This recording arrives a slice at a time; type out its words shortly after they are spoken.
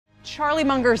Charlie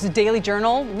Munger's daily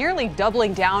journal nearly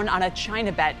doubling down on a China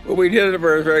bet. Well, we did it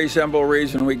for a very simple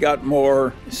reason. We got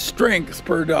more strength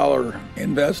per dollar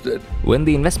invested. When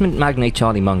the investment magnate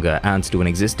Charlie Munger adds to an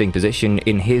existing position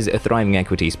in his thriving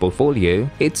equities portfolio,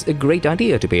 it's a great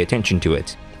idea to pay attention to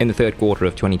it. In the third quarter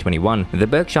of 2021, the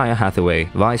Berkshire Hathaway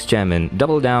vice chairman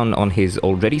doubled down on his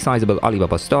already sizable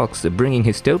AliBaba stocks, bringing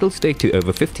his total stake to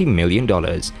over $50 million.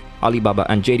 AliBaba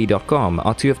and JD.com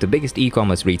are two of the biggest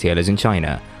e-commerce retailers in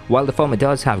China. While the former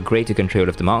does have greater control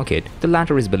of the market, the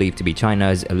latter is believed to be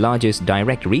China's largest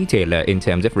direct retailer in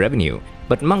terms of revenue.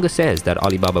 But Munger says that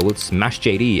Alibaba will smash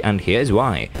JD, and here's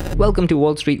why. Welcome to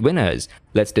Wall Street Winners.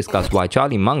 Let's discuss why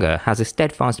Charlie Munger has a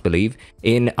steadfast belief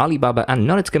in Alibaba and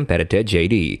not its competitor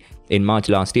JD. In March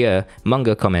last year,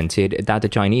 Munger commented that the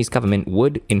Chinese government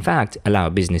would, in fact, allow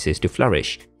businesses to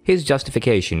flourish. His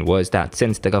justification was that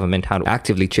since the government had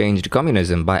actively changed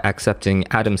communism by accepting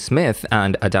Adam Smith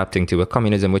and adapting to a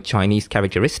communism with Chinese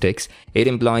characteristics, it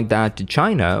implied that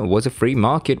China was a free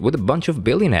market with a bunch of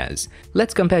billionaires.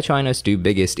 Let's compare China's two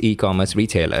biggest e-commerce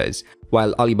retailers.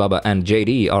 While Alibaba and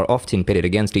JD are often pitted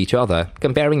against each other,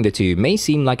 comparing the two may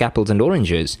seem like apples and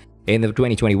oranges. In the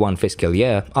 2021 fiscal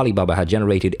year, Alibaba had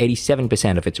generated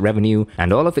 87% of its revenue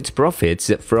and all of its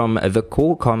profits from the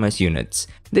core commerce units.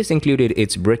 This included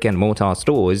its brick-and-mortar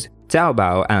stores,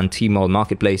 Taobao and Tmall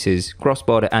marketplaces,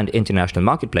 cross-border and international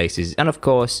marketplaces, and of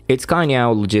course, its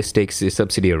Cainiao logistics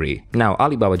subsidiary. Now,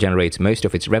 Alibaba generates most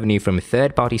of its revenue from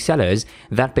third-party sellers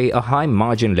that pay a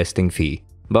high-margin listing fee.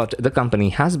 But the company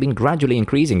has been gradually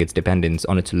increasing its dependence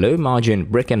on its low-margin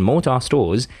brick-and-mortar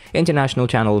stores, international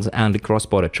channels, and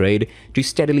cross-border trade to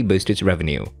steadily boost its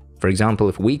revenue. For example,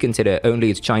 if we consider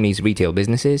only its Chinese retail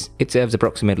businesses, it serves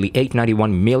approximately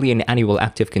 891 million annual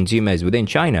active consumers within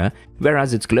China,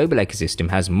 whereas its global ecosystem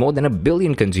has more than 1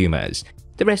 billion consumers.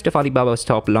 The rest of Alibaba's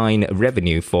top-line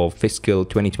revenue for fiscal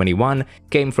 2021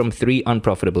 came from three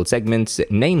unprofitable segments,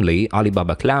 namely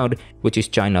Alibaba Cloud, which is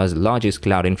China's largest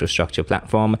cloud infrastructure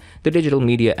platform, the digital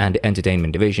media and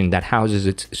entertainment division that houses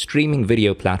its streaming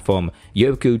video platform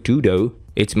Youku Tudou,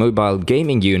 its mobile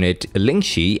gaming unit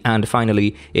Lynch, and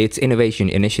finally its innovation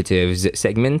initiatives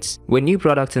segments, where new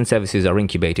products and services are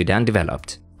incubated and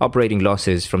developed. Operating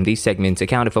losses from these segments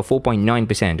accounted for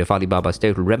 4.9% of Alibaba's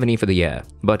total revenue for the year.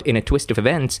 But in a twist of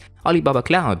events, Alibaba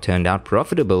Cloud turned out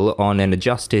profitable on an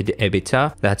adjusted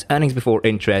EBITDA, that's earnings before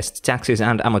interest, taxes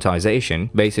and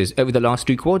amortization, basis over the last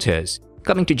 2 quarters.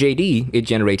 Coming to JD, it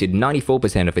generated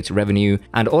 94% of its revenue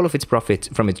and all of its profits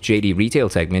from its JD retail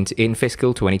segment in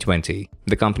fiscal 2020.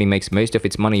 The company makes most of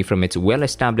its money from its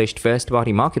well-established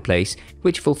first-party marketplace,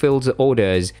 which fulfills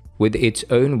orders with its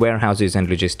own warehouses and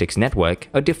logistics network,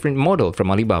 a different model from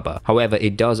Alibaba. However,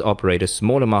 it does operate a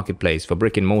smaller marketplace for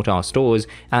brick-and-mortar stores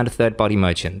and third-party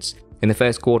merchants. In the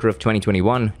first quarter of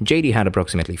 2021, JD had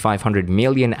approximately 500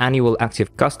 million annual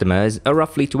active customers, a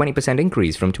roughly 20%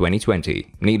 increase from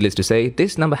 2020. Needless to say,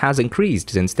 this number has increased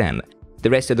since then.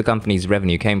 The rest of the company's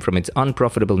revenue came from its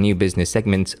unprofitable new business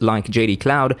segments like JD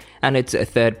Cloud and its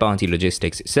third-party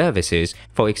logistics services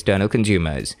for external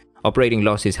consumers. Operating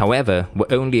losses, however, were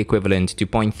only equivalent to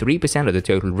 0.3% of the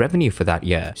total revenue for that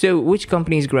year. So which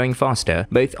company is growing faster?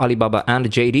 Both Alibaba and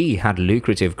JD had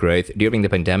lucrative growth during the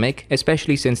pandemic,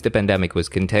 especially since the pandemic was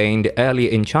contained earlier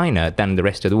in China than the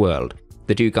rest of the world.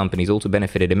 The two companies also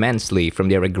benefited immensely from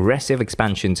their aggressive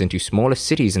expansions into smaller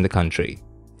cities in the country.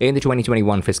 In the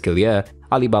 2021 fiscal year,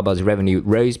 Alibaba's revenue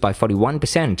rose by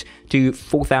 41% to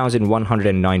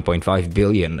 4,109.5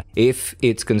 billion. If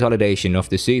its consolidation of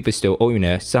the superstore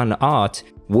owner Sun Art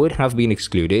would have been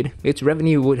excluded, its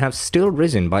revenue would have still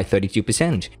risen by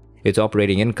 32%. Its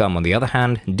operating income, on the other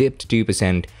hand, dipped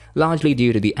 2%, largely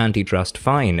due to the antitrust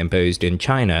fine imposed in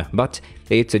China, but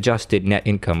its adjusted net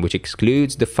income, which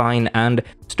excludes the fine and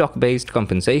stock-based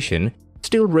compensation,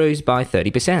 still rose by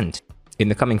 30%. In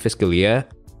the coming fiscal year,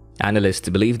 analysts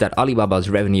believe that Alibaba's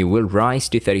revenue will rise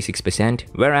to 36%,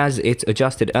 whereas its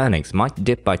adjusted earnings might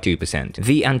dip by 2%.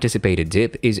 The anticipated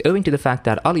dip is owing to the fact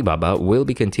that Alibaba will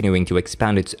be continuing to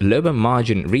expand its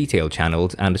lower-margin retail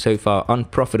channels and so far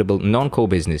unprofitable non-core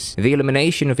business. The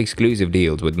elimination of exclusive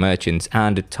deals with merchants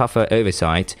and tougher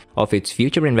oversight of its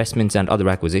future investments and other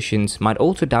acquisitions might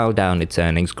also dial down its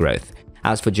earnings growth.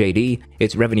 As for JD,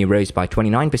 its revenue rose by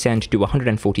 29% to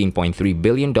 $114.3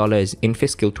 billion in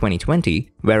fiscal 2020,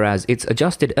 whereas its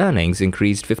adjusted earnings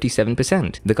increased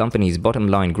 57%. The company's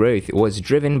bottom-line growth was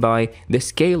driven by the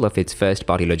scale of its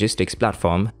first-party logistics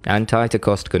platform and tighter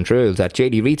cost controls at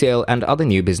JD Retail and other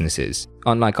new businesses.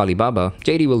 Unlike Alibaba,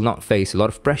 JD will not face a lot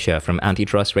of pressure from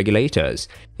antitrust regulators.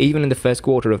 Even in the first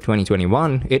quarter of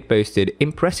 2021, it posted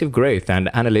impressive growth,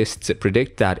 and analysts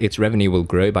predict that its revenue will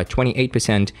grow by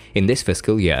 28% in this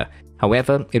fiscal year.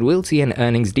 However, it will see an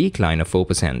earnings decline of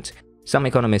 4%. Some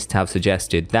economists have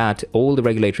suggested that all the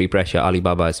regulatory pressure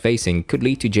Alibaba is facing could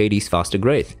lead to JD's faster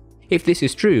growth. If this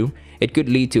is true, it could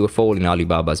lead to a fall in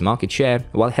Alibaba's market share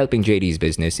while helping JD's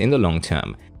business in the long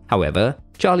term. However,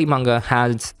 Charlie Munger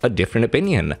has a different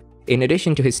opinion. In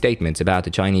addition to his statements about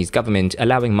the Chinese government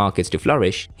allowing markets to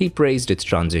flourish, he praised its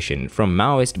transition from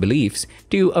Maoist beliefs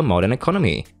to a modern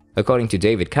economy. According to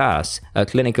David Cass, a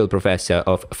clinical professor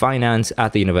of finance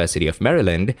at the University of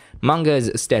Maryland,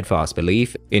 Munger's steadfast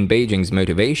belief in Beijing's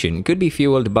motivation could be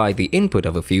fueled by the input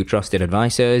of a few trusted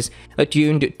advisors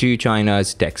attuned to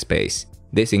China's tech space.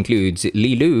 This includes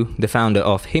Li Lu, the founder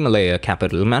of Himalaya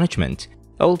Capital Management.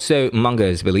 Also,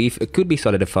 Munger's belief could be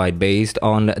solidified based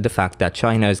on the fact that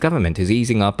China's government is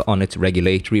easing up on its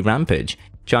regulatory rampage.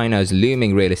 China's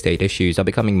looming real estate issues are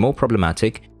becoming more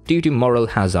problematic due to moral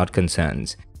hazard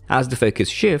concerns. As the focus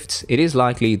shifts, it is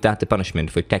likely that the punishment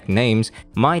for tech names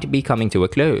might be coming to a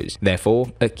close.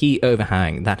 Therefore, a key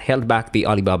overhang that held back the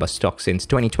Alibaba stock since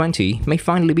 2020 may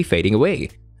finally be fading away.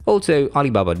 Also,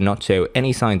 Alibaba did not show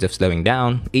any signs of slowing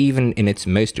down, even in its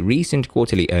most recent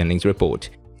quarterly earnings report.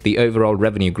 The overall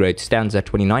revenue growth stands at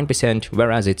 29%,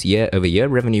 whereas its year-over-year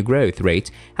revenue growth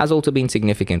rate has also been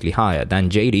significantly higher than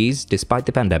JD's despite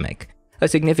the pandemic. A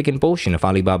significant portion of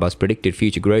Alibaba's predicted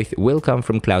future growth will come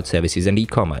from cloud services and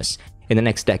e-commerce. In the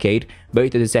next decade,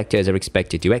 both of the sectors are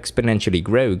expected to exponentially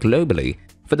grow globally.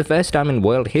 For the first time in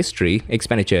world history,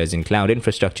 expenditures in cloud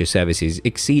infrastructure services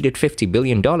exceeded $50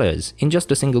 billion in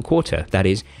just a single quarter, that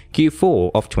is,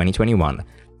 Q4 of 2021.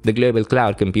 The global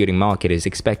cloud computing market is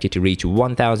expected to reach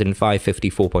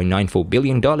 $1,554.94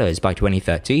 billion by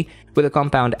 2030, with a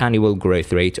compound annual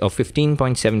growth rate of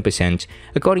 15.7%,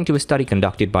 according to a study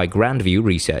conducted by Grandview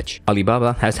Research.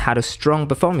 Alibaba has had a strong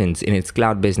performance in its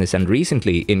cloud business, and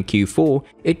recently, in Q4,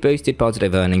 it posted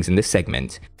positive earnings in this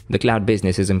segment. The cloud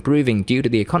business is improving due to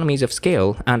the economies of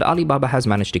scale, and Alibaba has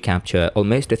managed to capture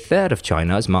almost a third of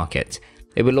China's market.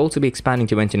 It will also be expanding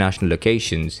to international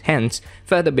locations, hence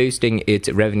further boosting its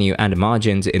revenue and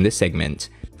margins in this segment.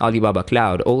 Alibaba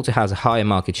Cloud also has a higher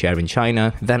market share in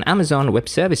China than Amazon Web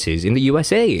Services in the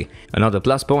USA. Another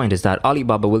plus point is that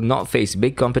Alibaba will not face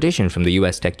big competition from the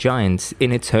US tech giants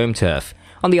in its home turf.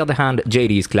 On the other hand,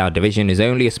 JD's cloud division is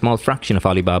only a small fraction of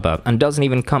Alibaba and doesn't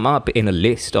even come up in a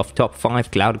list of top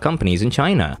 5 cloud companies in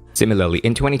China. Similarly,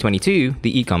 in 2022,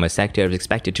 the e-commerce sector is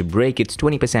expected to break its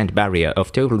 20% barrier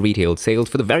of total retail sales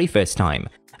for the very first time.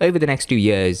 Over the next 2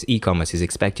 years, e-commerce is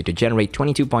expected to generate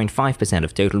 22.5%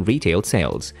 of total retail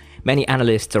sales. Many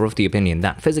analysts are of the opinion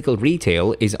that physical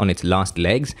retail is on its last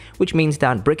legs, which means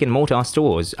that brick-and-mortar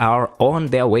stores are on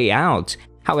their way out.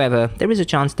 However, there is a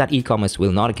chance that e-commerce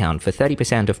will not account for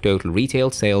 30% of total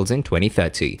retail sales in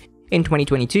 2030. In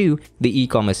 2022, the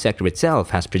e-commerce sector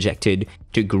itself has projected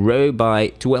to grow by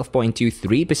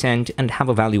 12.23% and have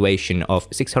a valuation of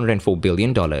 $604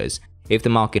 billion. If the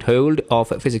market hold of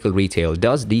physical retail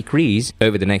does decrease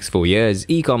over the next 4 years,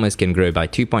 e-commerce can grow by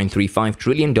 $2.35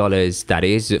 trillion, that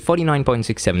is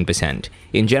 49.67%.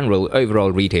 In general,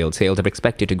 overall retail sales are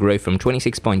expected to grow from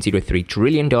 $26.03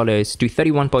 trillion to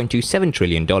 $31.27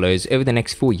 trillion over the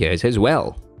next 4 years as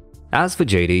well. As for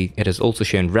JD, it has also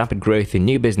shown rapid growth in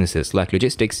new businesses like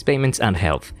logistics, payments, and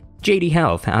health. JD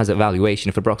Health has a valuation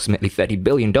of approximately $30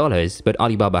 billion, but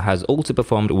Alibaba has also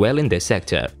performed well in this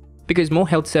sector. Because more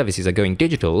health services are going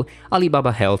digital,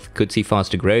 Alibaba Health could see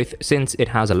faster growth since it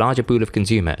has a larger pool of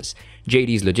consumers.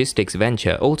 JD's logistics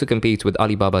venture also competes with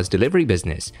Alibaba's delivery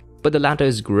business, but the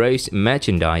latter's gross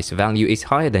merchandise value is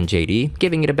higher than JD,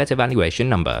 giving it a better valuation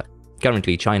number.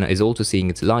 Currently, China is also seeing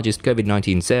its largest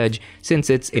COVID-19 surge since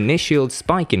its initial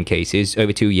spike in cases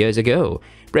over 2 years ago.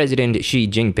 President Xi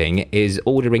Jinping is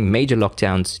ordering major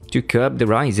lockdowns to curb the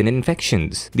rise in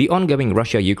infections. The ongoing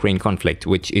Russia-Ukraine conflict,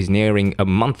 which is nearing a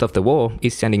month of the war,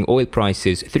 is sending oil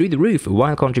prices through the roof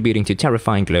while contributing to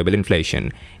terrifying global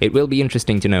inflation. It will be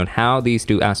interesting to note how these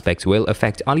two aspects will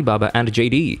affect Alibaba and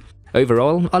JD.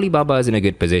 Overall, Alibaba is in a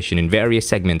good position in various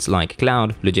segments like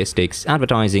cloud, logistics,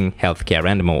 advertising, healthcare,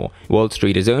 and more. Wall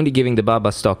Street is only giving the Baba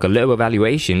stock a lower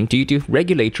valuation due to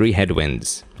regulatory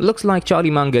headwinds. Looks like Charlie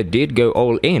Munger did go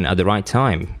all in at the right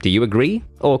time. Do you agree?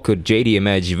 Or could JD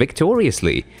emerge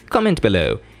victoriously? Comment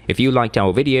below. If you liked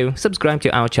our video, subscribe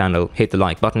to our channel, hit the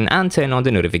like button, and turn on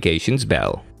the notifications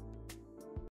bell.